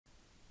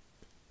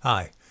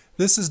Hi,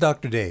 this is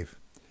Dr. Dave,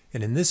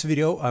 and in this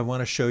video I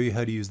want to show you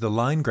how to use the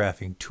line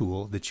graphing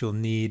tool that you'll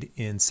need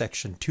in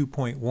section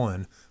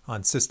 2.1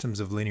 on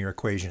systems of linear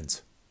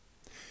equations.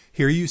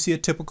 Here you see a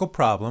typical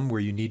problem where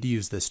you need to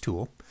use this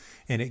tool,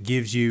 and it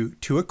gives you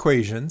two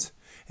equations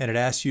and it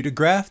asks you to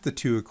graph the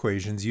two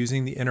equations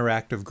using the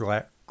interactive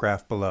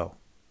graph below.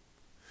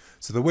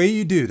 So the way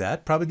you do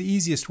that, probably the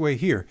easiest way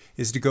here,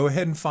 is to go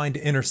ahead and find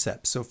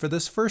intercepts. So for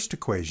this first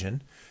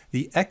equation,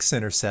 the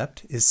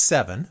x-intercept is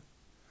 7.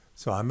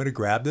 So I'm going to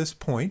grab this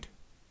point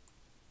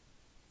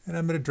and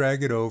I'm going to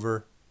drag it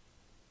over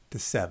to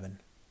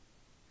 7.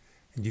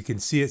 And you can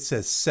see it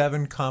says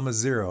 7,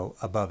 0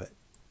 above it.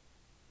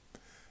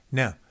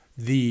 Now,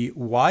 the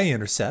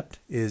y-intercept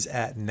is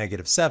at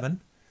 -7.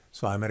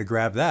 So I'm going to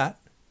grab that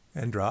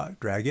and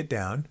drag it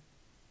down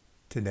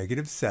to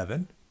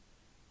 -7.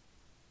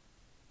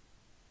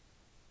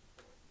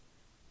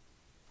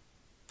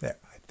 There,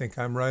 I think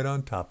I'm right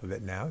on top of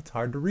it now. It's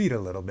hard to read a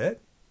little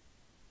bit.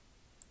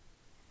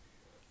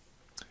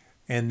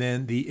 And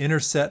then the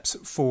intercepts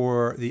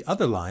for the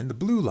other line, the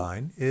blue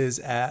line, is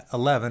at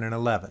 11 and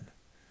 11.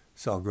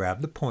 So I'll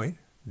grab the point,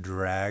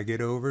 drag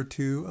it over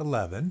to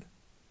 11.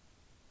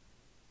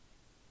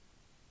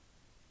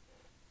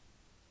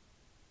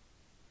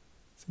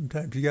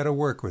 Sometimes you got to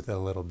work with it a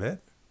little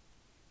bit.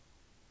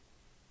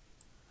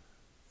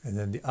 And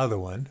then the other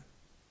one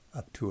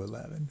up to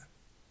 11.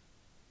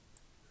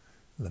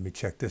 Let me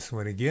check this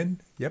one again.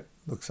 Yep,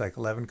 looks like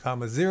 11,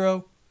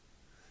 0.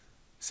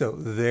 So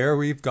there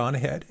we've gone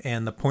ahead,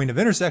 and the point of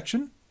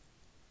intersection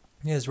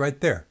is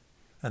right there.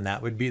 And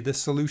that would be the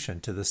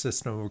solution to the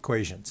system of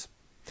equations.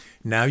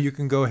 Now you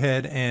can go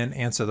ahead and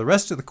answer the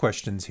rest of the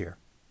questions here.